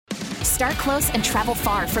Start close and travel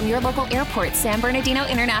far from your local airport, San Bernardino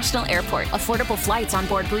International Airport. Affordable flights on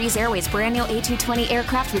board Breeze Airways' brand new A220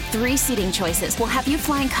 aircraft with 3 seating choices will have you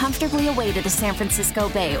flying comfortably away to the San Francisco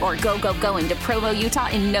Bay or going to Provo, Utah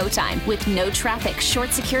in no time with no traffic,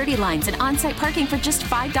 short security lines, and on-site parking for just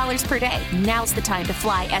 $5 per day. Now's the time to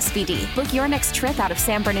fly SBD. Book your next trip out of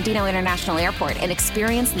San Bernardino International Airport and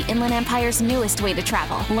experience the Inland Empire's newest way to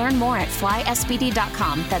travel. Learn more at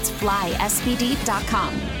flysbd.com. That's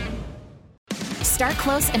flysbd.com. Start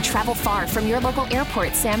close and travel far from your local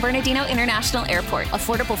airport, San Bernardino International Airport.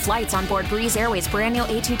 Affordable flights on board Breeze Airways' brand new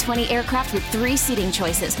A220 aircraft with 3 seating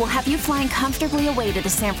choices will have you flying comfortably away to the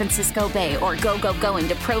San Francisco Bay or going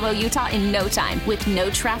to Provo, Utah in no time with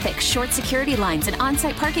no traffic, short security lines, and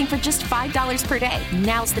on-site parking for just $5 per day.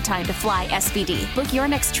 Now's the time to fly SBD. Book your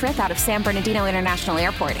next trip out of San Bernardino International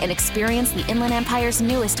Airport and experience the Inland Empire's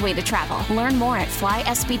newest way to travel. Learn more at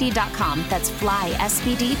flysbd.com. That's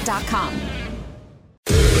flysbd.com.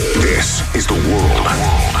 This is the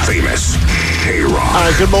world-famous K-Rock. All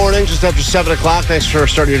right, good morning. Just after 7 o'clock. Thanks for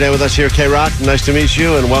starting your day with us here, K-Rock. Nice to meet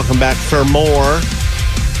you, and welcome back for more.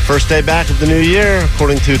 First day back of the new year,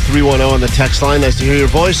 according to 310 on the text line. Nice to hear your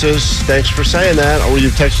voices. Thanks for saying that, or you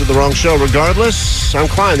texted the wrong show. Regardless, I'm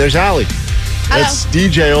Klein. There's Allie. Hello. That's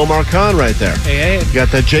DJ Omar Khan right there. Hey. You got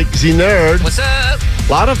that Jake Z Nerd. What's up?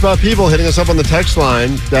 A lot of people hitting us up on the text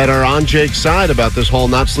line that are on Jake's side about this whole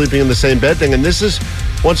not sleeping in the same bed thing. And this is,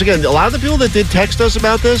 once again, a lot of the people that did text us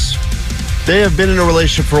about this, they have been in a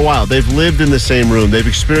relationship for a while. They've lived in the same room. They've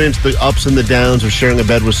experienced the ups and the downs of sharing a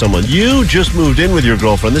bed with someone. You just moved in with your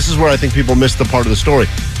girlfriend. This is where I think people miss the part of the story.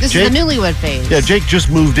 This Jake, is the newlywed phase. Yeah, Jake just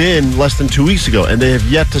moved in less than 2 weeks ago, and they have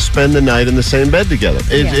yet to spend the night in the same bed together.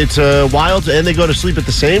 It's wild, and they go to sleep at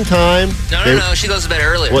the same time. No. She goes to bed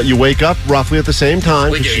earlier. Well, you wake up roughly at the same time.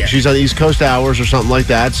 We do, yeah. She's on East Coast hours or something like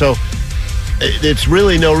that. So it's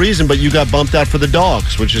really no reason, but you got bumped out for the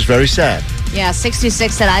dogs, which is very sad. Yeah,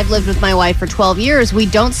 66 said, I've lived with my wife for 12 years. We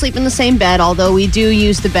don't sleep in the same bed, although we do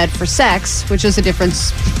use the bed for sex, which is a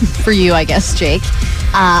difference for you, I guess, Jake.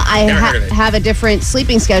 I have a different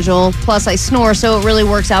sleeping schedule, plus I snore, so it really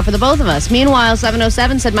works out for the both of us. Meanwhile,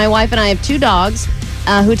 707 said, my wife and I have 2 dogs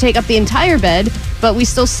who take up the entire bed, but we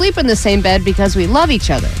still sleep in the same bed because we love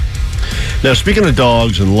each other. Now, speaking of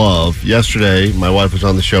dogs and love, yesterday my wife was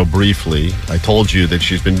on the show briefly. I told you that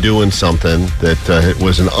she's been doing something that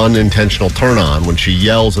was an unintentional turn-on when she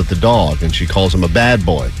yells at the dog and she calls him a bad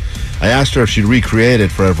boy. I asked her if she'd recreate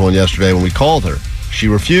it for everyone yesterday when we called her. She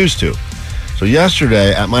refused to. So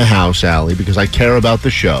yesterday at my house, Allie, because I care about the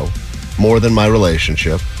show more than my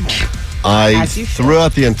relationship, I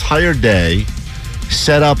throughout the entire day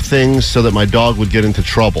set up things so that my dog would get into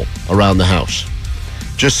trouble around the house.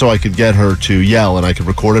 Just so I could get her to yell and I could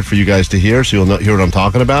record it for you guys to hear so you'll hear what I'm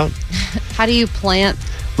talking about. How do you plant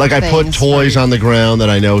Like I put toys on the ground that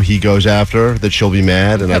I know he goes after, that she'll be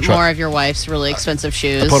mad. And put more of your wife's really expensive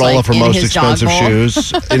shoes. I put all of her most expensive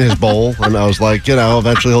shoes in his bowl. And I was like,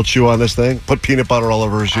 eventually he'll chew on this thing. Put peanut butter all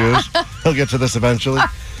over his shoes. He'll get to this eventually.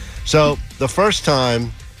 So the first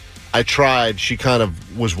time I tried, she kind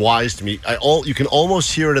of was wise to me. You can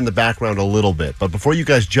almost hear it in the background a little bit. But before you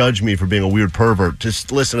guys judge me for being a weird pervert,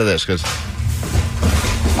 just listen to this, because...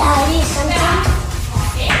 Daddy, sometimes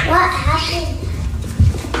what happened?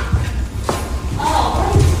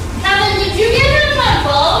 Oh, Kevin, did you get rid of my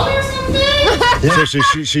bone or something? So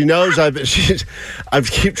she knows I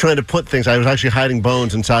keep trying to put things. I was actually hiding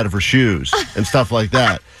bones inside of her shoes and stuff like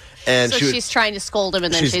that. And so she's trying to scold him,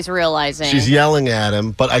 and then she's realizing. She's yelling at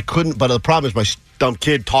him, but I couldn't. But the problem is my dumb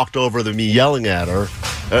kid talked over me yelling at her.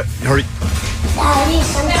 Daddy,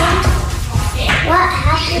 sometimes what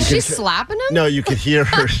happened? Is she slapping him? No, you could hear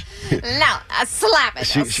her. No, slap it.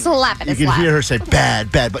 Slap it. You can hear her say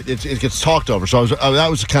bad, but it gets talked over. So that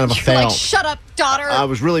was kind of a fail. Like, shut up, daughter. I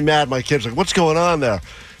was really mad. My kid's like, what's going on there?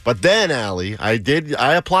 But then, Allie,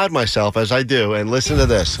 I applied myself as I do, and listen to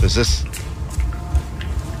this, because this.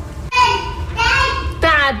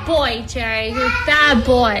 Bad boy, Jerry. You're a bad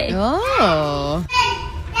boy. Oh.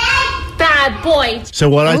 Bad boy. So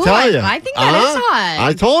what'd I tell you? I think that is odd.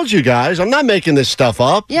 I told you guys. I'm not making this stuff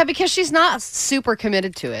up. Yeah, because she's not super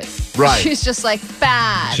committed to it. Right. She's just like,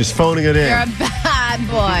 bad. She's phoning it in. You're a bad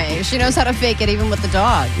boy. She knows how to fake it even with the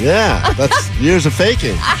dog. Yeah, that's years of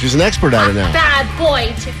faking. She's an expert at it now. Bad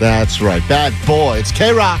boy. That's right. Bad boy. It's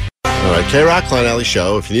K-Rock. All right, K-Rock, Klein Alley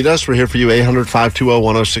Show. If you need us, we're here for you.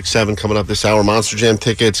 800-520-1067 coming up this hour. Monster Jam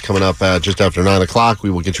tickets coming up just after 9 o'clock. We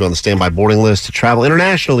will get you on the standby boarding list to travel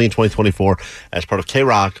internationally in 2024 as part of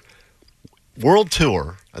K-Rock World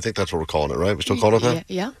Tour. I think that's what we're calling it, right? We still calling it that?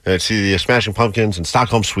 Yeah. And see the Smashing Pumpkins in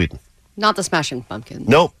Stockholm, Sweden. Not the Smashing Pumpkins.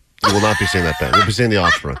 Nope. You will not be seeing that band. You'll be seeing the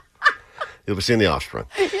Offspring. You'll be seeing the Offspring.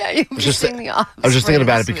 Yeah, you'll be seeing the Offspring. I was just thinking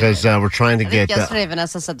about it because we're trying to get... yesterday,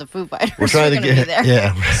 Vanessa said the Foo Fighters we're trying to get, be there.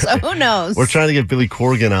 Yeah. So who knows? We're trying to get Billy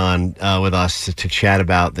Corgan on with us to chat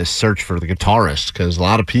about this search for the guitarist, because a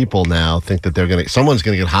lot of people now think that someone's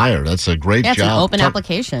going to get hired. That's a great job. It's an open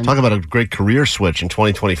application. Talk about a great career switch in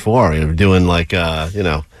 2024. You're doing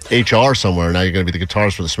HR somewhere. Now you're going to be the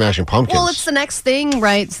guitarist for the Smashing Pumpkins. Well, it's the next thing,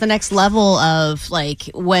 right? It's the next level of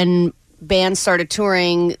when bands started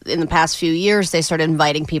touring in the past few years, they started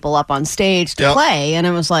inviting people up on stage to play. And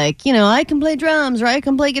it was like, I can play drums or I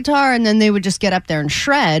can play guitar. And then they would just get up there and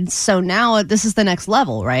shred. So now this is the next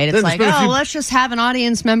level, right? It's let's just have an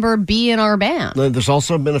audience member be in our band. There's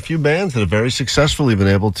also been a few bands that have very successfully been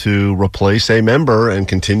able to replace a member and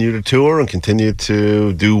continue to tour and continue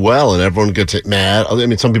to do well. And everyone gets mad. I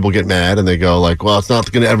mean, some people get mad and they go well, it's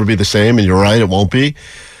not going to ever be the same. And you're right, it won't be.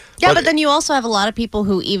 Yeah, but then you also have a lot of people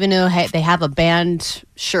who, even though they have a band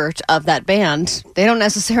shirt of that band, they don't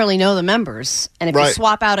necessarily know the members. And if you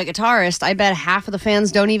swap out a guitarist, I bet half of the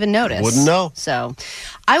fans don't even notice. Wouldn't know. So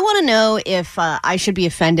I want to know if I should be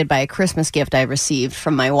offended by a Christmas gift I received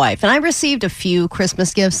from my wife. And I received a few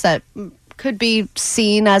Christmas gifts that could be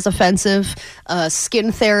seen as offensive.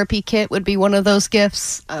 Skin therapy kit would be one of those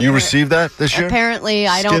gifts. You received that this year? Apparently,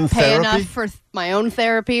 I don't pay enough for my own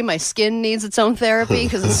therapy. My skin needs its own therapy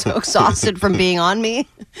because it's so exhausted from being on me.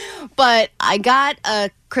 But I got a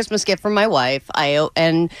Christmas gift from my wife.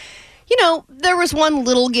 There was one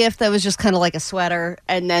little gift that was just kind of like a sweater,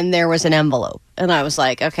 and then there was an envelope. And I was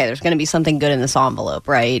like, okay, there's going to be something good in this envelope,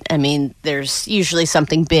 right? I mean, there's usually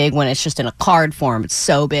something big when it's just in a card form. It's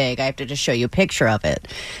so big, I have to just show you a picture of it.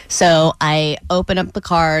 So I open up the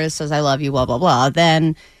card, it says, I love you, blah, blah, blah.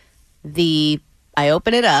 Then I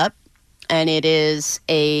open it up, and it is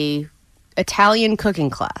a Italian cooking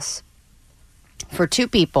class for 2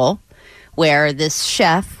 people where this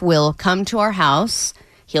chef will come to our house.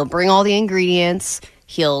 He'll bring all the ingredients.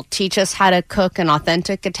 He'll teach us how to cook an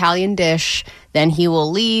authentic Italian dish. Then he will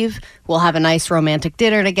leave. We'll have a nice romantic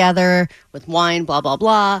dinner together with wine, blah, blah,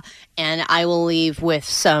 blah. And I will leave with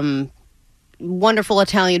some wonderful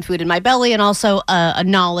Italian food in my belly and also a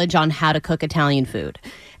knowledge on how to cook Italian food.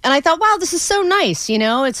 And I thought, wow, this is so nice.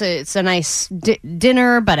 It's a nice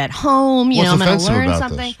dinner, but at home. I'm going to learn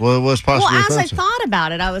something. This? Well, what's possibly offensive? As I thought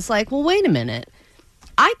about it, I was like, well, wait a minute.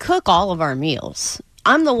 I cook all of our meals.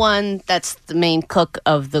 I'm the one that's the main cook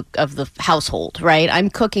of the household, right? I'm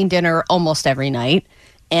cooking dinner almost every night.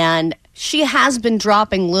 And she has been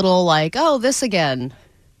dropping little this again.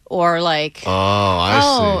 Or I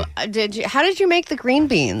see. How did you make the green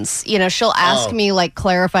beans? She'll ask me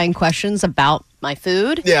clarifying questions about my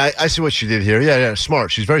food. Yeah, I see what she did here. Yeah,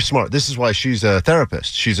 smart. She's very smart. This is why she's a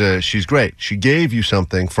therapist. She's great. She gave you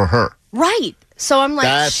something for her. Right. So I'm like,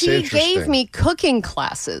 That's she gave me cooking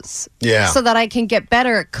classes. Yeah. So that I can get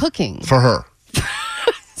better at cooking. For her.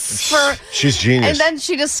 She's genius. And then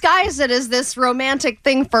she disguised it as this romantic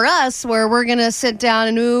thing for us where we're going to sit down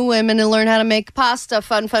and ooh women and learn how to make pasta,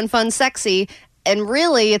 fun, sexy. And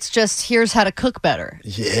really, it's just, here's how to cook better.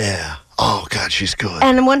 Yeah. Oh, God, she's good.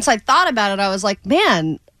 And once I thought about it, I was like,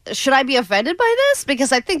 man, should I be offended by this?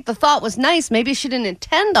 Because I think the thought was nice. Maybe she didn't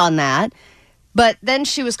intend on that. But then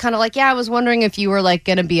she was kind of like, yeah, I was wondering if you were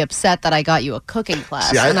going to be upset that I got you a cooking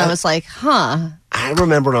class. See, I was like, huh. I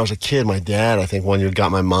remember when I was a kid, my dad, I think one year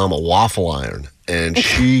got my mom a waffle iron. And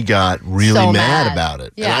she got really so mad about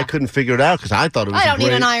it. Yeah. And I couldn't figure it out because I thought it was I don't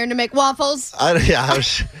need an iron to make waffles. He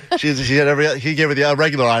gave her the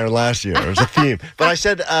regular iron last year. It was a theme. But I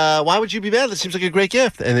said, why would you be mad? That seems like a great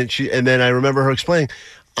gift. And then I remember her explaining,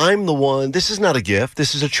 I'm the one, this is not a gift,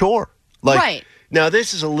 this is a chore. Right. Now,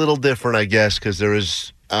 this is a little different, I guess, because there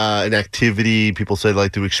is an activity. People say they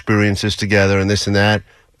like to experience this together and this and that.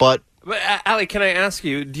 But Allie, can I ask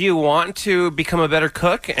you, do you want to become a better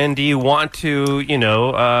cook? And do you want to,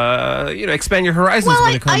 expand your horizons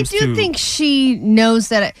when it comes to... Well, I do think she knows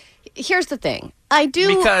that... Here's the thing. I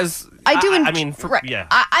do... Because,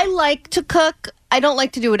 I like to cook. I don't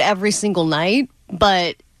like to do it every single night,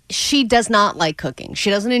 but... She does not like cooking. She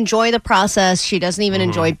doesn't enjoy the process. She doesn't even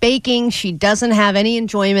enjoy baking. She doesn't have any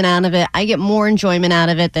enjoyment out of it. I get more enjoyment out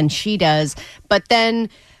of it than she does. But then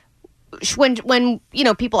when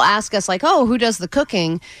people ask us oh, who does the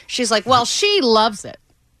cooking? She's like, well, she loves it.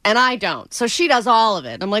 And I don't. So she does all of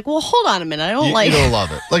it. I'm like, well, hold on a minute. I don't You don't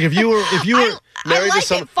love it. Like if you were married to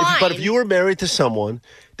someone, but if you were married to someone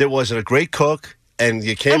that wasn't a great cook, and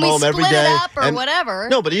you came home every day. Split it up or whatever.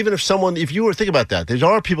 No, but even if you were, think about that. There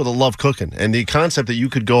are people that love cooking. And the concept that you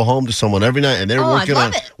could go home to someone every night and they're working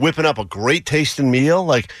on whipping up a great tasting meal.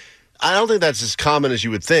 I don't think that's as common as you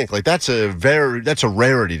would think. Like that's a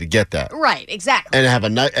rarity to get that. Right, exactly. And have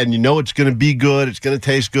and you know it's going to be good. It's going to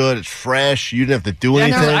taste good. It's fresh. You didn't have to do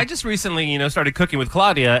anything. I just recently, started cooking with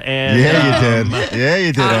Claudia, and you did. Yeah,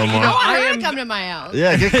 you did, Omar. I want her to come to my house.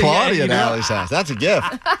 Yeah, get Claudia to Allie's house. That's a gift.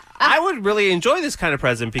 I would really enjoy this kind of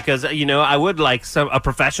present because, I would like a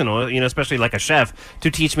professional, especially like a chef,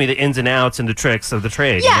 to teach me the ins and outs and the tricks of the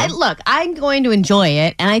trade. Yeah, look, I'm going to enjoy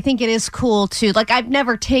it, and I think it is cool to, like, I've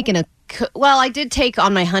never taken I did take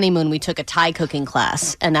on my honeymoon, we took a Thai cooking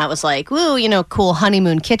class, and that was like, woo, cool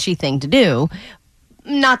honeymoon kitschy thing to do.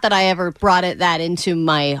 Not that I ever brought that into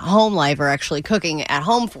my home life or actually cooking at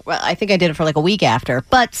home. I think I did it for like a week after.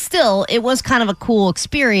 But still, it was kind of a cool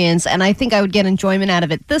experience, and I think I would get enjoyment out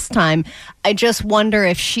of it this time. I just wonder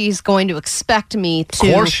if she's going to expect me to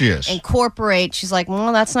of course she is. Incorporate. She's like,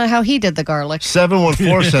 well, that's not how he did the garlic.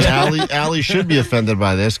 714 said Allie should be offended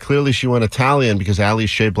by this. Clearly she went Italian because Allie's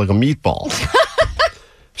shaped like a meatball.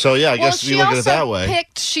 So, yeah, I guess you look at it that way.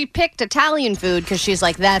 She picked Italian food because she's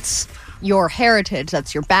like, that's your heritage,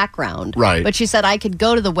 that's your background. Right. But she said I could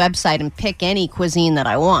go to the website and pick any cuisine that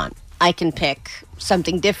I want. I can pick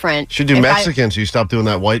something different. Should do Mexican so you stop doing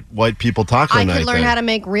that white people taco night. I could learn how to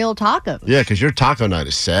make real tacos. Yeah, because your taco night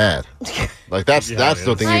is sad. Like that's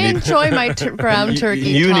the thing you need. I enjoy my brown turkey.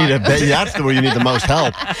 You need that's where you need the most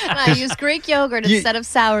help. And I use Greek yogurt instead of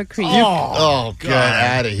sour cream. Get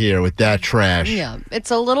out of here with that trash. Yeah,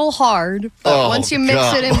 it's a little hard, but once you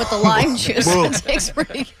mix it in with the lime juice, it tastes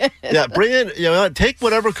pretty good. Yeah, bring in, take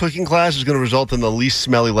whatever cooking class is going to result in the least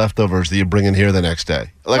smelly leftovers that you bring in here the next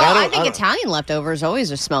day. Like I think Italian leftovers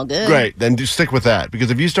always smell good. Great, then stick with that.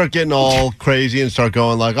 Because if you start getting all crazy and start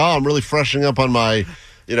going like, I'm really freshening up on my,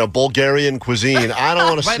 Bulgarian cuisine, I don't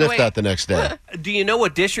want to sniff that the next day. Do you know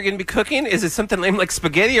what dish you're going to be cooking? Is it something named like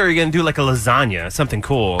spaghetti, or are you going to do like a lasagna, something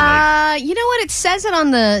cool? You know what? It says it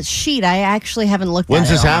on the sheet. I actually haven't looked at it. When's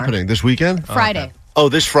this happening? This weekend? Friday. Okay. Oh,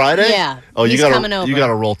 this Friday? Yeah. Oh, he's coming over. You got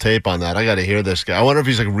to roll tape on that. I got to hear this guy. I wonder if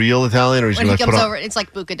he's like real Italian or he's when going he to comes over. It's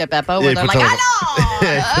like Buca de Beppo, where they're like,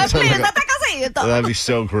 "Hello, please, that'd be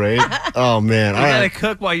so great. Oh man, you got to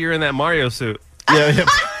cook while you're in that Mario suit. Yeah, be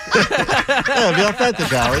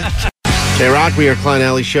authentic, Allie. K-Rock, we are Klein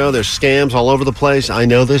Alley Show. There's scams all over the place. I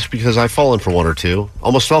know this because I've fallen for one or two.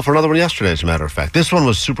 Almost fell for another one yesterday, as a matter of fact. This one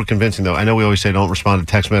was super convincing, though. I know we always say don't respond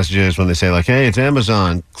to text messages when they say, like, hey, it's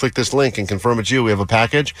Amazon. Click this link and confirm it's you. We have a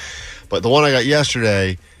package. But the one I got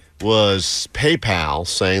yesterday was PayPal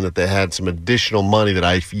saying that they had some additional money that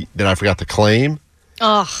I forgot to claim.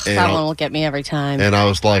 Oh, that one will get me every time. And I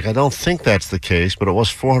was like, I don't think that's the case, but it was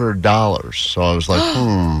 $400. So I was like,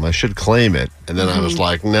 I should claim it. And then I was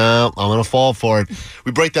like, no, I'm going to fall for it.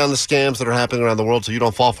 We break down the scams that are happening around the world so you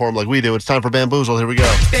don't fall for them like we do. It's time for Bamboozled. Here we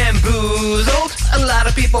go. Bamboozled. A lot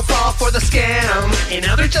of people fall for the scam. And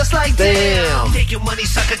now they're just like, damn. Take your money,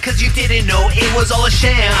 sucker, because you didn't know it was all a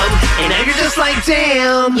sham. And now you're just like,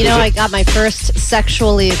 damn. I got my first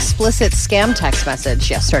sexually explicit scam text message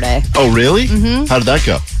yesterday. Oh, really? Mm-hmm. How did that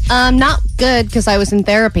go? Not good, because I was in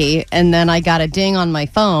therapy, and then I got a ding on my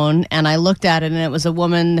phone, and I looked at it, and it was a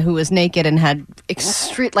woman who was naked and had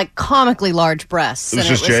comically large breasts. It was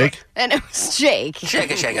just Jake? And it was Jake.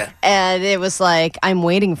 Shake it. And it was like, I'm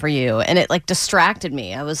waiting for you. And it distracted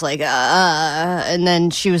me. I was like, and then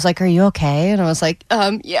she was like, are you okay? And I was like,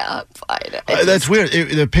 yeah, I'm fine. That's weird.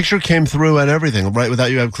 The picture came through and everything, right?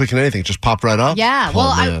 Without you clicking anything. It just popped right up? Yeah.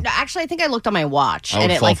 I think I looked on my watch,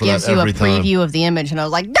 and it gives you a preview of the image, and I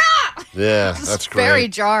was like, ah! Yeah, that's great. Very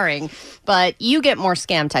jarring. But you get more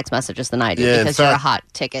scam text messages than I do because you're a hot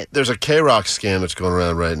ticket. There's a K-Rock scam that's going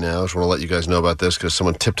around right now. I just want to let you guys know about this because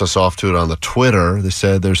someone tipped us off to it on the Twitter. They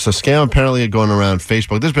said there's a scam apparently going around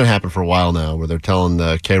Facebook. This has been happening for a while now where they're telling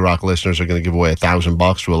the K-Rock listeners they're going to give away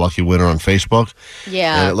 $1,000 to a lucky winner on Facebook.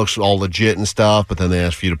 Yeah. And it looks all legit and stuff, but then they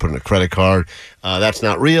ask for you to put in a credit card. That's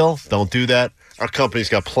not real. Don't do that. Our company's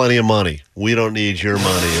got plenty of money. We don't need your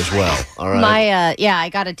money as well. All right. I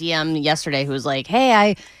got a DM yesterday who was like, hey,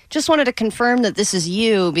 I just wanted to confirm that this is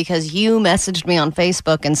you because you messaged me on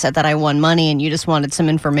Facebook and said that I won money and you just wanted some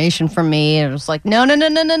information from me. And I was like,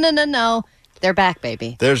 no. They're back,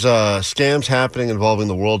 baby. There's scams happening involving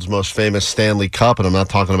the world's most famous Stanley Cup, and I'm not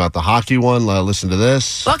talking about the hockey one. Listen to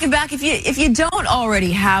this. Welcome back. If you don't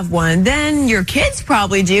already have one, then your kids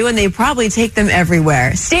probably do, and they probably take them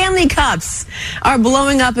everywhere. Stanley Cups are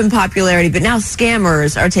blowing up in popularity, but now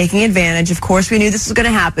scammers are taking advantage. Of course, we knew this was going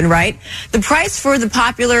to happen, right? The price for the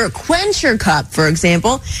popular Quencher Cup, for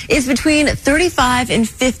example, is between $35 and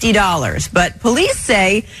 $50. But police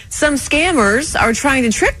say some scammers are trying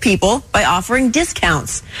to trick people by offering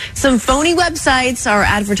discounts. Some phony websites are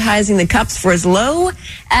advertising the cups for as low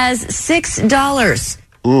as $6.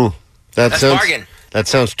 That's bargain. That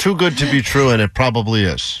sounds too good to be true, and it probably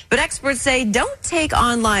is. But experts say don't take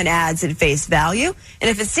online ads at face value. And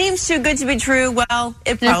if it seems too good to be true, well,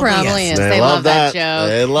 it probably is. They love that joke.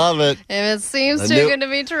 They love it. If it seems too good to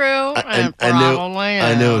be true, it probably is.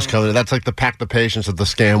 I knew it was coming. That's like the pack the patience of the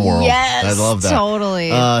scam world. Yes, I love that.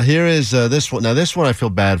 Totally. Here is this one. Now, this one I feel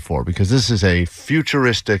bad for because this is a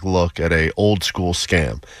futuristic look at a old school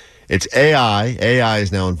scam. It's AI. AI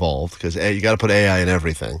is now involved because you got to put AI in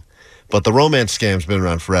everything. But the romance scam's been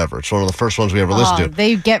around forever. It's one of the first ones we ever listened to.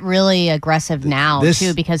 They get really aggressive now,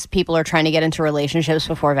 too, because people are trying to get into relationships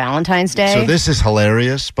before Valentine's Day. So this is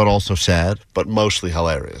hilarious, but also sad, but mostly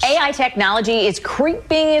hilarious. AI technology is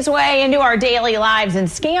creeping its way into our daily lives, and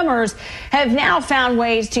scammers have now found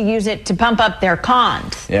ways to use it to pump up their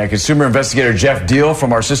cons. Yeah, consumer investigator Jeff Deal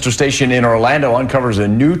from our sister station in Orlando uncovers a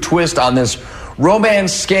new twist on this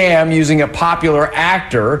romance scam using a popular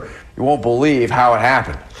actor. You won't believe how it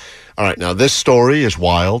happened. All right, now this story is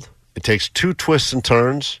wild. It takes two twists and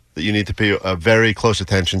turns that you need to pay very close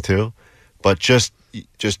attention to. But just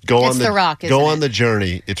go on The Rock, go on the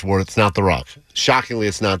journey. It's not The Rock. Shockingly,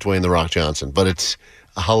 it's not Dwayne The Rock Johnson, but it's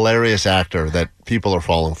a hilarious actor that people are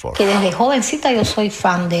falling for. Que desde jovencita yo soy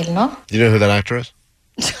fan de él, ¿no? Do you know who that actor is?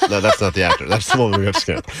 No, that's not the actor. That's the one we got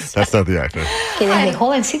scared. That's not the actor. Que desde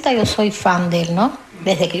jovencita yo soy fan de él, ¿no?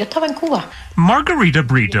 Desde que yo estaba en Cuba. Margarita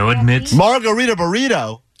Burrito admits... Margarita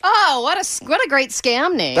Burrito? Oh, what a great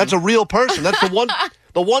scam name. That's a real person. That's the one...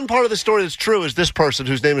 The one part of the story that's true is this person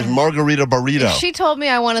whose name is Margarita Burrito. If she told me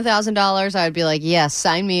I won $1,000, I would be like, yes,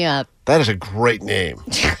 sign me up. That is a great name.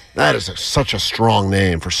 That is such a strong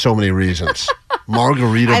name for so many reasons.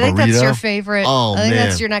 Margarita Burrito. I think that's your favorite. Oh, I think man.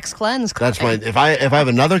 that's your next cleanse. That's my... If I have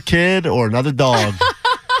another kid or another dog...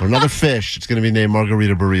 or another fish, it's going to be named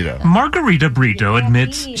Margarita Burrito. Margarita Burrito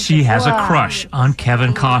admits she has a crush on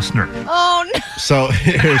Kevin Costner. Oh, no. So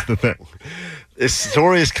here's the thing. This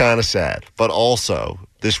story is kind of sad, but also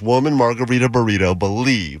this woman, Margarita Burrito,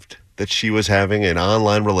 believed that she was having an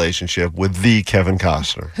online relationship with the Kevin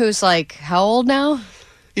Costner. Who's like, how old now?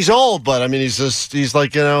 He's old, but I mean, he's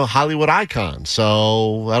like, Hollywood icon.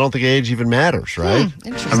 So I don't think age even matters, right?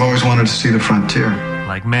 I've always wanted to see the frontier.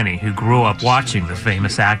 Like many who grew up watching the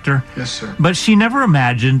famous actor. Yes, sir. But she never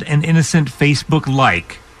imagined an innocent Facebook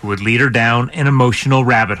like would lead her down an emotional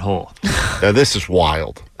rabbit hole. Now, this is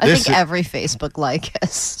wild. I think every Facebook like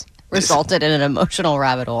has resulted in an emotional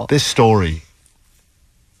rabbit hole. This story,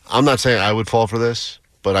 I'm not saying I would fall for this,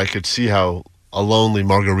 but I could see how a lonely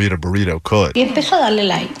Margarita Burrito could. Y empezó a darle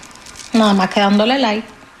like. Nada más que dándole like.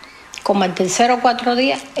 Como el tercero o cuatro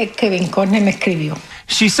días, es que Kevin Costner me escribió.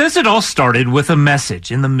 She says it all started with a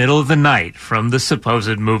message in the middle of the night from the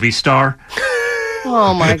supposed movie star.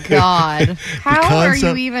 Oh, my God. How are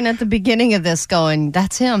you even at the beginning of this going,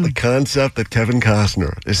 that's him? The concept that Kevin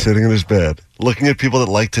Costner is sitting in his bed, looking at people that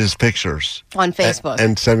liked his pictures. On Facebook.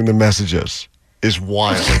 And sending them messages is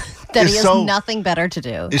wild. That he has nothing better to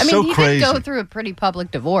do. It's so he crazy. did go through a pretty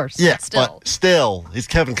public divorce. Yeah, still. but still, he's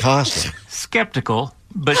Kevin Costner. Skeptical,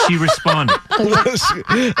 but she responded.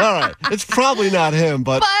 All right, it's probably not him,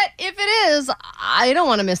 but if it is, I don't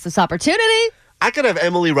want to miss this opportunity. I could have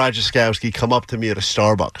Emily Ratajkowski come up to me at a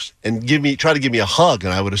Starbucks and try to give me a hug,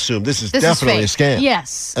 and I would assume this is definitely a scam.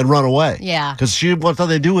 Yes. And run away. Yeah. Because she wants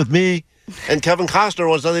nothing to do with me, and Kevin Costner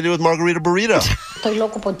wants nothing to do with Margarita Burrito. Estoy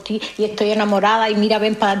loco por ti y estoy enamorada y mira,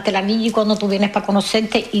 ven para darte el anillo y cuando tú vienes para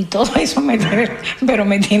conocerte y todo eso me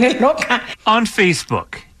tiene loca. On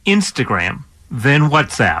Facebook, Instagram, then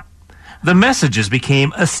WhatsApp, the messages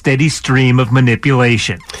became a steady stream of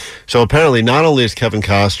manipulation. So apparently, not only is Kevin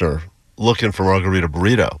Costner looking for Margarita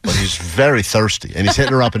Burrito, but he's very thirsty, and he's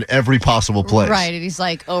hitting her up in every possible place. Right, and he's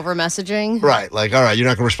like over messaging. Right, like, all right, you're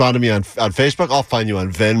not going to respond to me on Facebook? I'll find you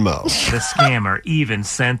on Venmo. The scammer even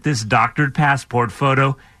sent this doctored passport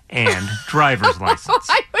photo and driver's license.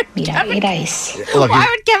 Why would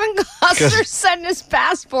Kevin Costner send his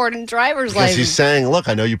passport and driver's license? Because he's saying, look,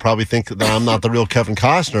 I know you probably think that I'm not the real Kevin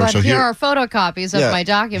Costner. But so here are photocopies of my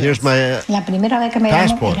documents. Here's my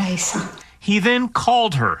passport. He then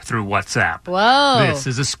called her through WhatsApp. Whoa. This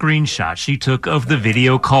is a screenshot she took of the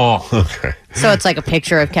video call. Okay. So it's like a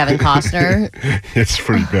picture of Kevin Costner? It's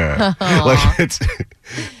pretty bad. Like, it's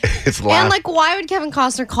and like, why would Kevin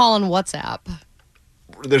Costner call on WhatsApp?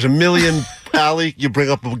 There's a million, Allie, you bring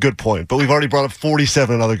up a good point, but we've already brought up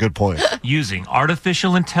 47 other good points. Using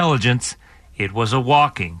artificial intelligence, it was a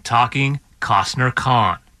walking, talking Costner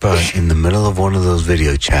con. But in the middle of one of those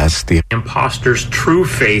video chats, the imposter's true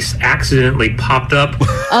face accidentally popped up.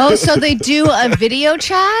 Oh, so they do a video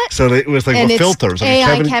chat? So it was like And with it's filters. Like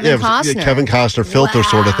AI a Kevin it was Costner. Kevin Costner filter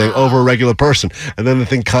sort of thing over a regular person. And then the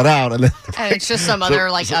thing cut out. And then And it's just some other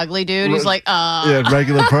ugly dude who's like, yeah,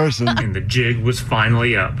 regular person. And the jig was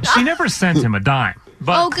finally up. She never sent him a dime.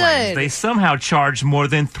 But claims good. they somehow charged more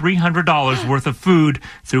than $300 worth of food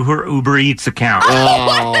through her Uber Eats account.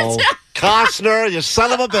 Oh, Costner, you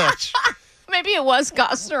son of a bitch. Maybe it was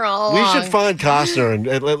Costner all We along. should find Costner and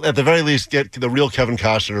at the very least get the real Kevin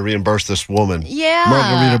Costner to reimburse this woman. Yeah.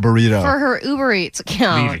 Margarita burrito. For her Uber Eats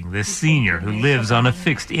account. Leaving this senior who lives on a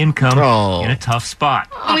fixed income in a tough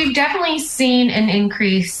spot. We've definitely seen an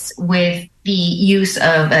increase with the use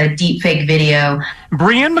of a deepfake video.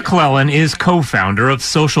 Brianne McClellan is co-founder of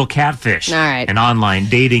Social Catfish, an online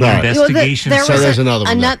dating investigation. There's another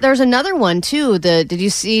one. There's another one too. Did you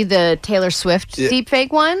see the Taylor Swift deepfake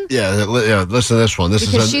one? Yeah, listen to this one.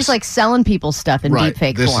 Because she's like selling people stuff in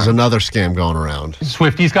deepfake This form. is another scam going around.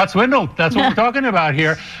 Swifties got swindled. That's what we're talking about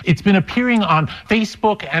here. It's been appearing on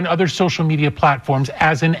Facebook and other social media platforms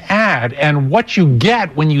as an ad. And what you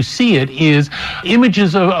get when you see it is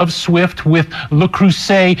images of Swift with Le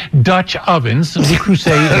Creuset Dutch ovens. Le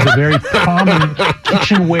Creuset is a very prominent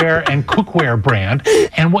kitchenware and cookware brand.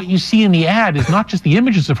 And what you see in the ad is not just the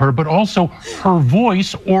images of her, but also her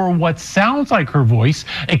voice, or what sounds like her voice,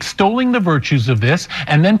 extolling the virtues of this,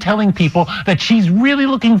 and then telling people that she's really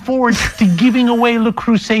looking forward to giving away Le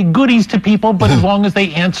Creuset goodies to people, but as long as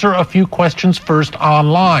they answer a few questions first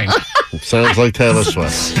online. Sounds like Taylor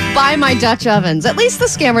Swift. Buy my Dutch ovens. At least the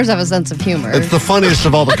scammers have a sense of humor. It's the funniest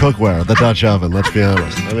of all the cookware, the Dutch oven, let's be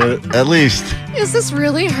honest. I mean, at least. Is this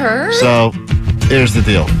really her? So, here's the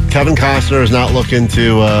deal. Kevin Costner is not looking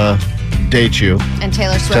to date you. And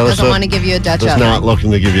Taylor Swift doesn't want to give you a Dutch oven. Is not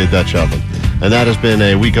looking to give you a Dutch oven. And that has been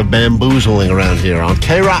a week of bamboozling around here on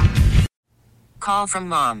K-Rock. Call from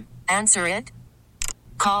mom. Answer it.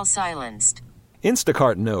 Call silenced.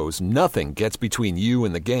 Instacart knows nothing gets between you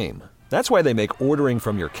and the game. That's why they make ordering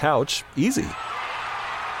from your couch easy.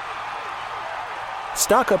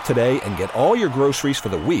 Stock up today and get all your groceries for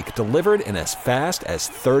the week delivered in as fast as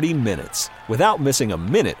 30 minutes without missing a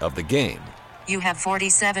minute of the game. You have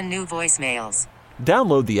 47 new voicemails.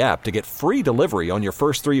 Download the app to get free delivery on your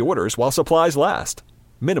first 3 orders while supplies last.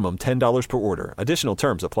 Minimum $10 per order. Additional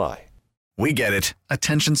terms apply. We get it.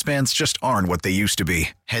 Attention spans just aren't what they used to be.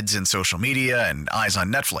 Heads in social media and eyes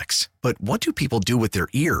on Netflix. But what do people do with their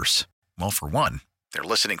ears? Well, for one, they're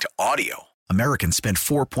listening to audio. Americans spend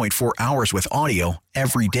 4.4 hours with audio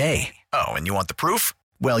every day. Oh, and you want the proof?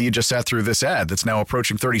 Well, you just sat through this ad that's now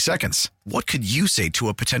approaching 30 seconds. What could you say to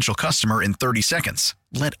a potential customer in 30 seconds?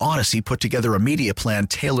 Let Odyssey put together a media plan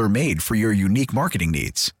tailor-made for your unique marketing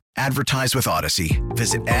needs. Advertise with Odyssey.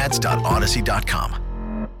 Visit ads.odyssey.com.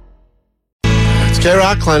 It's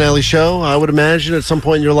K-Rock, Klein Alley Show. I would imagine at some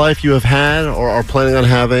point in your life you have had or are planning on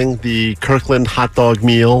having the Kirkland hot dog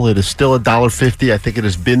meal. It is still $1.50. I think it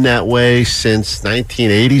has been that way since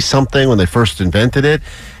 1980-something when they first invented it.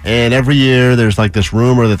 And every year there's like this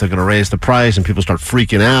rumor that they're going to raise the price and people start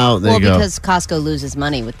freaking out. And Because Costco loses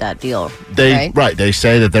money with that deal. Right. They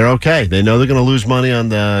say that they're okay. They know they're going to lose money on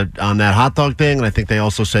that hot dog thing. And I think they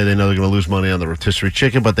also say they know they're going to lose money on the rotisserie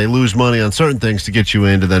chicken, but they lose money on certain things to get you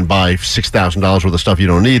in to then buy $6,000 worth of stuff you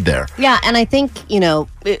don't need there. Yeah, and I think,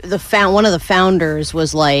 one of the founders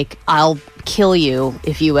was like, I'll kill you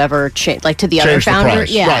if you ever change, like to the other founder.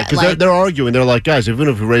 Yeah, right, because they're arguing. They're like, guys, even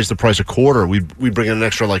if we raise the price a quarter, we bring in an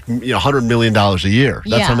extra $100 million a year.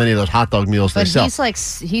 That's how many of those hot dog meals they sell. But he's like,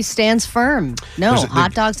 he stands firm. No,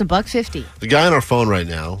 hot dogs $1.50. The guy on our phone right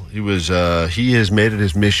now, he has made it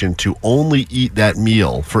his mission to only eat that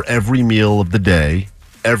meal for every meal of the day,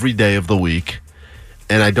 every day of the week.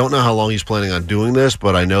 And I don't know how long he's planning on doing this,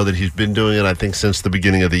 but I know that he's been doing it, I think, since the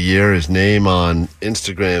beginning of the year. His name on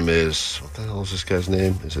Instagram is, what the hell is this guy's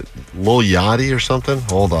name? Is it Lil Yachty or something?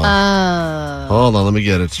 Hold on. Hold on, let me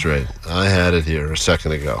get it straight. I had it here a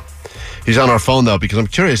second ago. He's on our phone, though, because I'm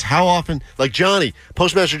curious how often, like Johnny,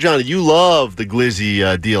 Postmaster Johnny, you love the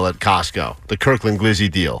glizzy deal at Costco, the Kirkland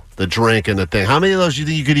glizzy deal, the drink and the thing. How many of those do you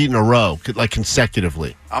think you could eat in a row, like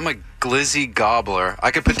consecutively? I'm a glizzy gobbler.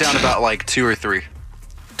 I could put down about like 2 or 3.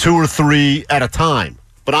 2 or 3 at a time.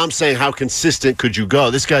 But I'm saying how consistent could you go?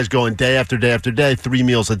 This guy's going day after day after day, 3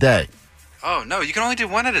 meals a day. Oh, no, you can only do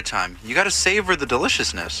 1 at a time. You got to savor the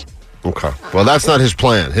deliciousness. Okay. Well, that's not his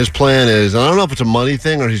plan. His plan is, I don't know if it's a money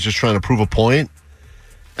thing or he's just trying to prove a point.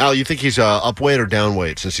 Al, you think he's up weight or down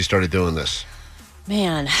weight since he started doing this?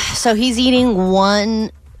 Man, so he's eating 1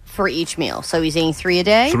 for each meal. So he's eating 3 a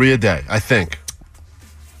day? 3 a day, I think.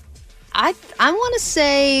 I want to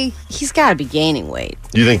say he's got to be gaining weight.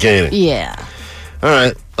 You think gaining? Yeah. All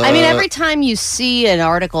right. I mean, every time you see an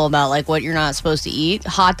article about like what you're not supposed to eat,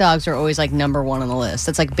 hot dogs are always like number one on the list.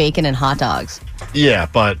 It's like bacon and hot dogs. Yeah,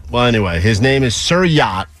 but, well, anyway, his name is Sir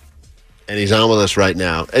Yacht, and he's on with us right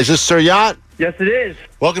now. Is this Sir Yacht? Yes, it is.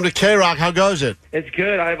 Welcome to K-Rock. How goes it? It's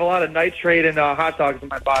good. I have a lot of nitrate and hot dogs in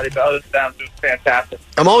my body, but other than that, I'm doing fantastic.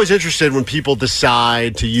 I'm always interested when people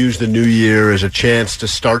decide to use the new year as a chance to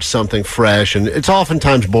start something fresh, and it's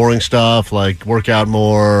oftentimes boring stuff like work out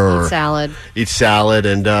more or Eat salad.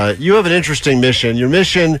 And you have an interesting mission. Your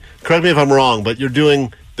mission, correct me if I'm wrong, but you're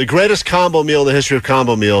doing the greatest combo meal in the history of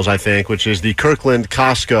combo meals, I think, which is the Kirkland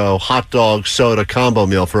Costco hot dog soda combo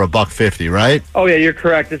meal for $1.50, right? Oh yeah, you're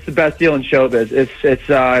correct. It's the best deal in showbiz.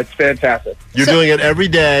 It's fantastic. You're doing it every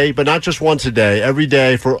day, but not just once a day. Every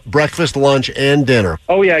day for breakfast, lunch, and dinner.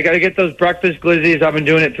 Oh yeah, I got to get those breakfast glizzies. I've been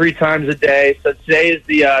doing it 3 times a day. So today's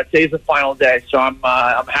the final day. So I'm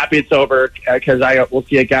happy it's over because I will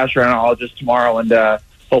see a gastroenterologist tomorrow and.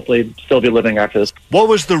 Hopefully still be living after this. What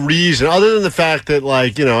was the reason, other than the fact that,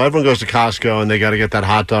 like, you know, everyone goes to Costco and they got to get that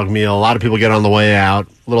hot dog meal. A lot of people get on the way out.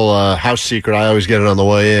 Little house secret, I always get it on the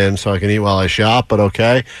way in so I can eat while I shop, but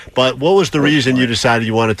okay. But what was the reason you decided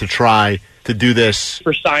you wanted to try to do this?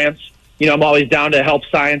 For science. You know, I'm always down to help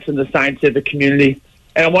science in the scientific community.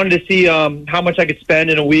 And I wanted to see how much I could spend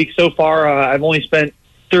in a week. So far, I've only spent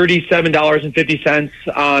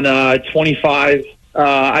 $37.50 on 25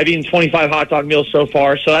 I've eaten 25 hot dog meals so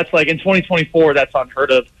far, so that's like in 2024, that's unheard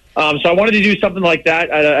of. So I wanted to do something like that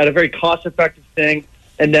at a very cost-effective thing.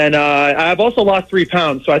 And then I've also lost 3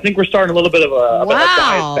 pounds, so I think we're starting a little bit of a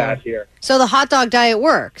diet fad here. So the hot dog diet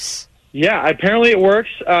works. Yeah, apparently it works.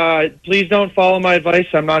 Please don't follow my advice.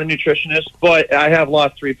 I'm not a nutritionist, but I have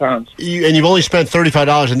lost 3 pounds. And you've only spent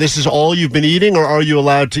 $35, and this is all you've been eating, or are you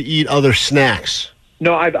allowed to eat other snacks?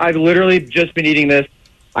 No, I've literally just been eating this.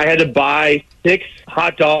 I had to buy 6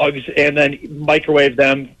 hot dogs and then microwave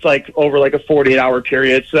them. It's like over like a 48-hour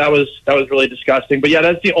period. So that was really disgusting. But yeah,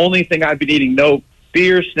 that's the only thing I've been eating. No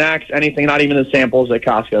beer, snacks, anything. Not even the samples at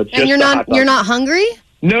Costco. It's and just you're not hungry?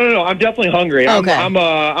 No. I'm definitely hungry. Okay. I'm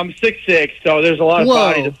 6'6", so there's a lot of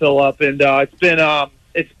body to fill up, and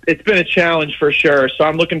it's been a challenge for sure. So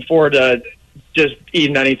I'm looking forward to just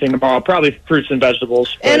eating anything tomorrow. Probably fruits and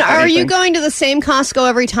vegetables. And are you going to the same Costco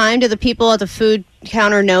every time? Do the people at the food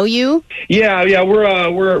counter know you? Yeah,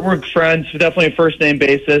 we're friends. Definitely a first name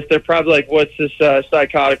basis. They're probably like, "What's this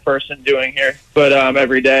psychotic person doing here?" But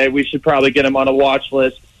every day we should probably get them on a watch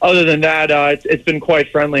list. Other than that, it's been quite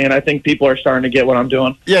friendly, and I think people are starting to get what I'm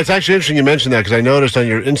doing. Yeah, it's actually interesting you mentioned that because I noticed on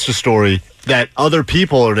your Insta story that other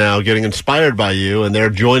people are now getting inspired by you, and they're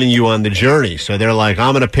joining you on the journey. So they're like,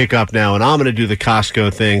 I'm going to pick up now, and I'm going to do the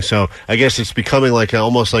Costco thing. So I guess it's becoming like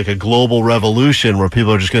almost like a global revolution where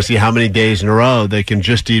people are just going to see how many days in a row they can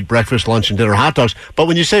just eat breakfast, lunch, and dinner hot dogs. But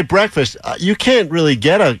when you say breakfast, you can't really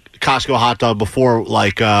get a Costco hot dog before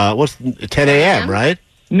like 10 a.m., right?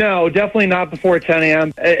 No, definitely not before 10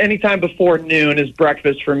 a.m. Anytime before noon is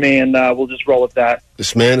breakfast for me, and we'll just roll with that.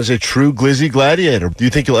 This man is a true glizzy gladiator. Do you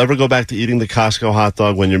think you'll ever go back to eating the Costco hot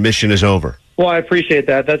dog when your mission is over? Well, I appreciate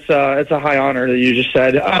that. That's a high honor that you just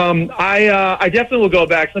said. I definitely will go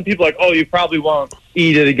back. Some people are like, oh, you probably won't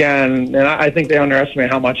eat it again. And I think they underestimate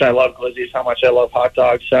how much I love glizzies, how much I love hot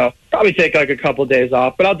dogs. So probably take like a couple days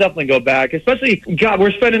off, but I'll definitely go back. Especially, God,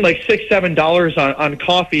 we're spending like $6-7 on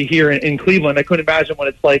coffee here in Cleveland. I couldn't imagine what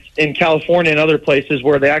it's like in California and other places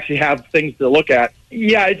where they actually have things to look at.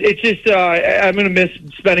 Yeah, it's just I'm going to miss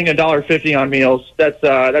spending $1.50 on meals. That's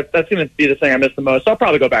going to be the thing I miss the most. So I'll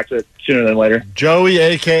probably go back to it sooner than later. Joey,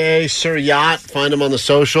 a.k.a. Sir Yacht, find him on the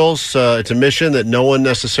socials. It's a mission that no one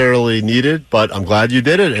necessarily needed, but I'm glad you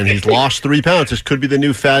did it, and he's lost 3 pounds. This could be the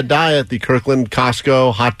new fad diet, the Kirkland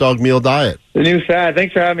Costco hot dog meal diet. The new fad.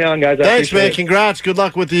 Thanks for having me on, guys. Thanks, man. Congrats. Good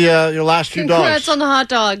luck with the your last few dogs. Congrats on the hot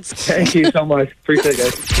dogs. Thank you so much. Appreciate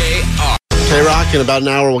it, guys. K-Rock, in about an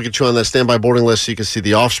hour, we'll get you on that standby boarding list so you can see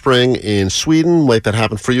The Offspring in Sweden. Make that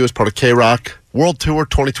happen for you as part of K-Rock World Tour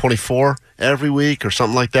 2024 every week or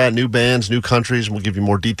something like that. New bands, new countries, and we'll give you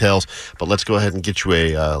more details. But let's go ahead and get you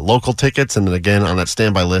a local tickets and then again on that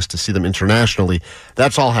standby list to see them internationally.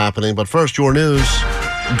 That's all happening. But first, your news.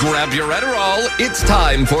 Grab your Adderall. It's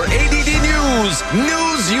time for ADD News.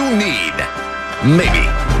 News you need. Maybe.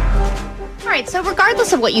 All right, so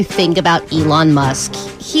regardless of what you think about Elon Musk,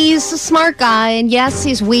 he's a smart guy, and yes,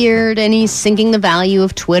 he's weird, and he's sinking the value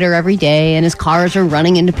of Twitter every day, and his cars are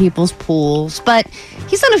running into people's pools, but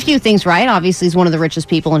He's done a few things right. Obviously, he's one of the richest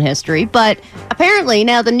people in history. But apparently,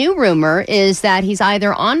 now the new rumor is that he's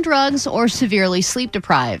either on drugs or severely sleep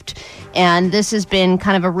deprived. And this has been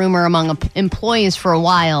kind of a rumor among employees for a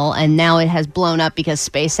while. And now it has blown up because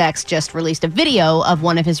SpaceX just released a video of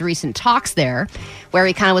one of his recent talks there, where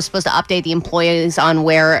he kind of was supposed to update the employees on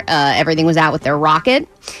where everything was at with their rocket.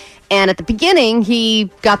 And at the beginning, he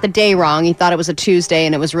got the day wrong. He thought it was a Tuesday,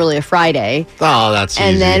 and it was really a Friday. Oh, that's easy.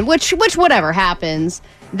 And then, which whatever happens.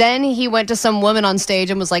 Then he went to some woman on stage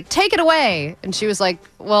and was like, "Take it away." And she was like,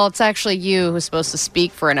 "Well, it's actually you who's supposed to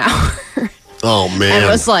speak for an hour." Oh, man. And it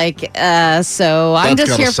was like, so I'm That's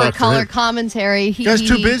just gotta here for suck for color him. commentary. The guy's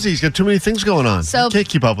too busy. He's got too many things going on. So- He can't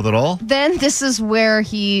keep up with it all. Then this is where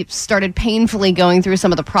he started painfully going through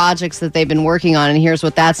some of the projects that they've been working on, and here's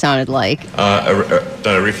what that sounded like. Done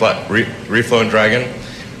a reflown Dragon,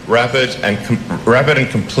 rapid and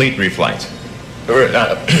complete reflight.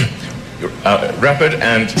 Rapid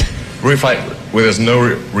and reflight where there's no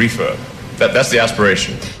refurb. That's the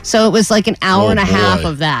aspiration. So it was like an hour and a half boy.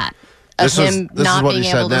 of that. Of This him is not what being he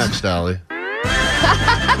able said to. next, Allie.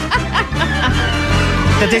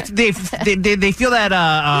 That they feel that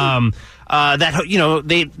that you know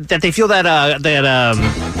they feel that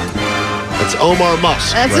That's Omar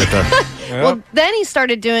Musk right there. Well, then he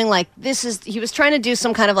started doing he was trying to do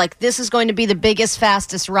some kind of this is going to be the biggest,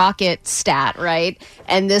 fastest rocket stat, right?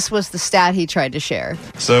 And this was the stat he tried to share.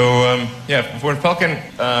 So when Falcon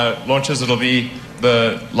launches, it'll be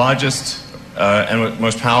the largest and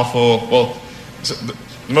most powerful. Well,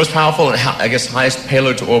 the most powerful and I guess highest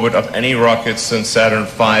payload to orbit of any rocket since Saturn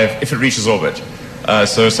V, if it reaches orbit.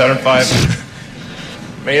 So Saturn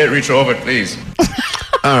V, may it reach orbit, please.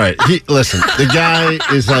 All right. Listen, the guy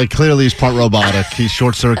is clearly he's part robotic. He's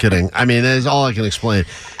short-circuiting. I mean, that is all I can explain.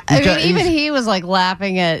 Even he was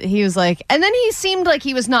laughing at, he was like, and then he seemed like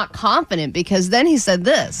he was not confident because then he said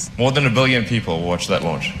this. More than 1 billion people watch that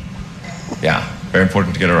launch. Yeah, very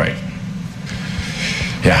important to get it right.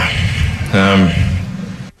 Yeah.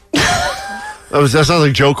 That sounds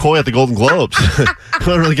like Joe Coy at the Golden Globes. I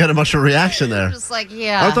wasn't really getting much of a reaction there. Just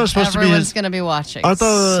yeah, I thought it was supposed to be everyone's going to be watching. Isn't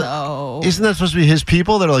that supposed to be his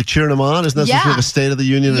people that are cheering him on? Isn't that supposed to be like a State of the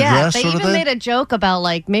Union address they sort of even thing? made a joke about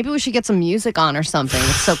maybe we should get some music on or something.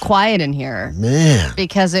 It's so quiet in here. Man.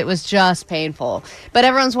 Because it was just painful. But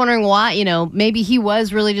everyone's wondering why, maybe he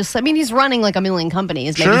was really just, he's running a million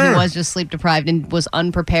companies. Maybe he was just sleep deprived and was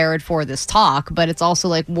unprepared for this talk. But it's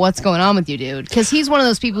also what's going on with you, dude? Because he's one of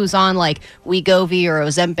those people who's on Wegovy or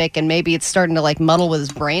Ozempic, and maybe it's starting to muddle with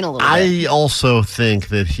his brain a little bit. I also think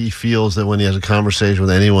that he feels that when he has a conversation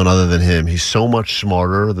with anyone other than him, he's so much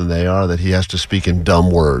smarter than they are that he has to speak in dumb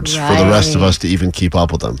words for the rest of us to even keep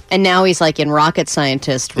up with him. And now he's in rocket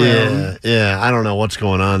scientist room. Yeah. I don't know what's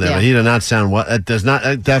going on there, Yeah. but he does not sound well.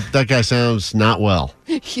 That guy sounds not well.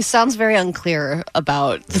 He sounds very unclear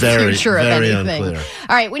about the Very, future of very anything. unclear.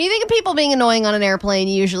 All right, when you think of people being annoying on an airplane,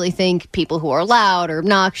 you usually think people who are loud or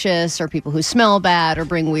obnoxious or people who smell bad or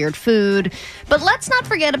bring weird food. But let's not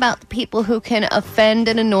forget about the people who can offend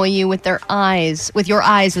and annoy you with your eyes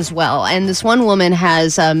as well. And this one woman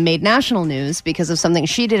has made national news because of something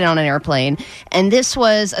she did on an airplane. And this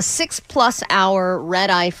was a 6+ hour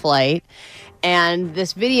red-eye flight. And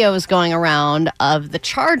this video is going around of the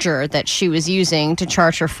charger that she was using to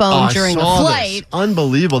charge her phone during the flight. This.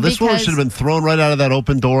 Unbelievable. This woman should have been thrown right out of that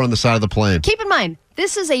open door on the side of the plane. Keep in mind,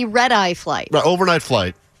 this is a red-eye flight. Right, overnight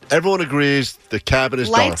flight. Everyone agrees the cabin is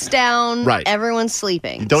Lights dark. down, Right. everyone's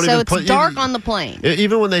sleeping. Don't So even it's put- dark on the plane.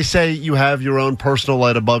 Even when they say you have your own personal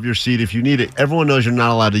light above your seat if you need it, everyone knows you're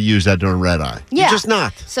not allowed to use that during red eye. Yeah. You're just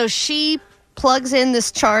not. So she plugs in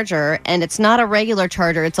this charger, and it's not a regular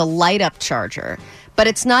charger, it's a light-up charger. But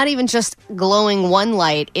it's not even just glowing one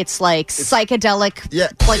light. It's psychedelic,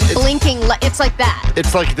 blinking. It's like that.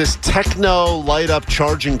 It's like this techno light-up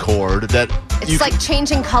charging cord that It's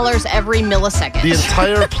changing colors every millisecond. the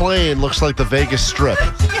entire plane looks like the Vegas Strip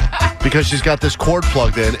because she's got this cord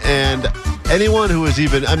plugged in, and anyone who is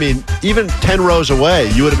even 10 rows away,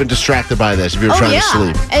 you would have been distracted by this if you were trying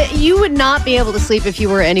to sleep. You would not be able to sleep if you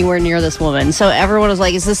were anywhere near this woman. So everyone was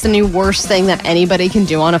like, is this the new worst thing that anybody can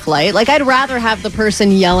do on a flight? I'd rather have the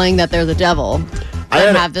person yelling that they're the devil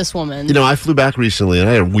than have this woman. I flew back recently, and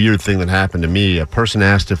I had a weird thing that happened to me. A person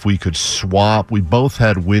asked if we could swap. We both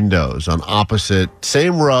had windows on opposite,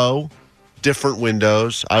 same row, different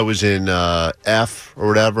windows. I was in F or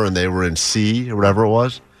whatever, and they were in C or whatever it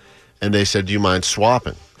was. And they said, do you mind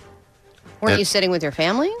swapping? Weren't you sitting with your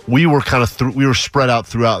family? We were we were spread out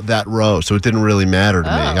throughout that row, so it didn't really matter to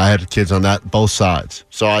me. I had kids on both sides.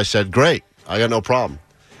 So I said, great, I got no problem.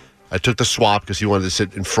 I took the swap because he wanted to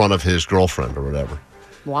sit in front of his girlfriend or whatever.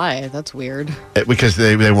 Why? That's weird. Because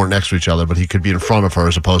they weren't next to each other, but he could be in front of her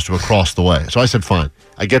as opposed to across the way. So I said, fine.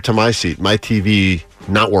 I get to my seat. My TV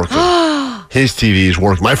not working. His TV is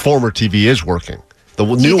working. My former TV is working. The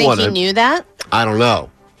Do new you think one. he knew that? I don't know.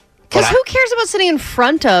 Because who cares about sitting in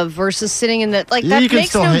front of versus sitting in the... Like, that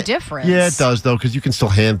makes no difference. Yeah, it does, though, because you can still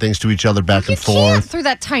hand things to each other back and forth. Through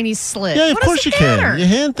that tiny slit. Yeah, of What course does you it can. matter? You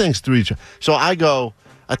hand things through each other. So I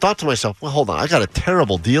thought to myself, well, hold on. I got a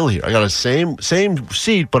terrible deal here. I got a same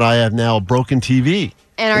seat, but I have now a broken TV.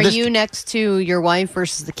 And are you next to your wife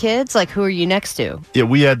versus the kids? Like, who are you next to? Yeah,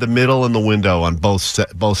 we had the middle and the window on both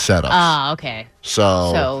setups. Ah, okay.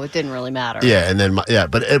 So it didn't really matter. Yeah, and then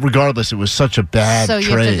but regardless, it was such a bad So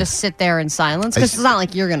you trade. have to just sit there in silence? Because it's not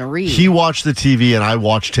like you're going to read. He watched the TV, and I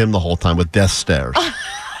watched him the whole time with death stares.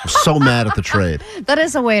 I'm so mad at the trade. That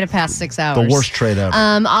is a way to pass 6 hours. The worst trade ever.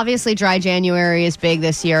 Obviously, dry January is big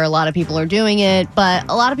this year. A lot of people are doing it, but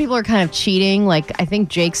a lot of people are kind of cheating. Like, I think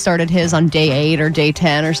Jake started his on day 8 or day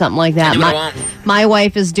 10 or something like that. My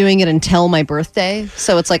wife is doing it until my birthday,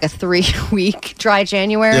 so it's like a 3-week dry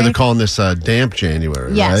January. Yeah, they're calling this damp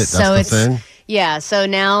January, yes, right? That's so the thing? Yeah, so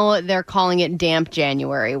now they're calling it damp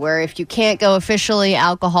January, where if you can't go officially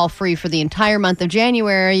alcohol-free for the entire month of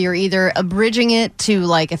January, you're either abridging it to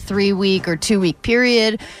like a 3-week or 2-week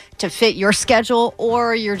period to fit your schedule,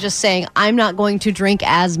 or you're just saying, I'm not going to drink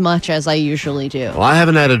as much as I usually do. Well, I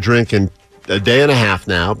haven't had a drink in a day and a half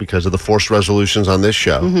now because of the forced resolutions on this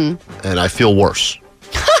show, and I feel worse.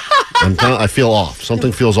 I feel off.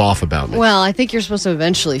 Something feels off about me. Well, I think you're supposed to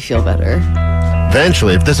eventually feel better.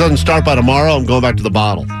 Eventually. If this doesn't start by tomorrow, I'm going back to the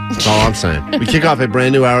bottle. That's all I'm saying. We kick off a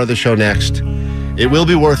brand new hour of the show next. It will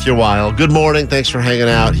be worth your while. Good morning. Thanks for hanging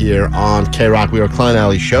out here on K-Rock. We are Klein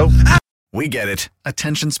Alley Show. We get it.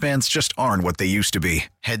 Attention spans just aren't what they used to be.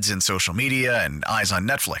 Heads in social media and eyes on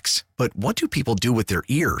Netflix. But what do people do with their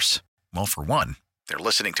ears? Well, for one, they're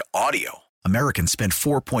listening to audio. Americans spend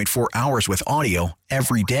 4.4 hours with audio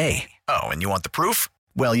every day. Oh, and you want the proof?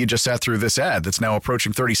 Well, you just sat through this ad that's now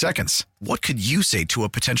approaching 30 seconds. What could you say to a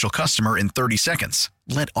potential customer in 30 seconds?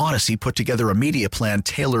 Let Odyssey put together a media plan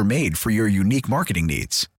tailor-made for your unique marketing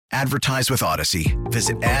needs. Advertise with Odyssey.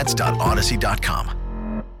 Visit ads.odyssey.com.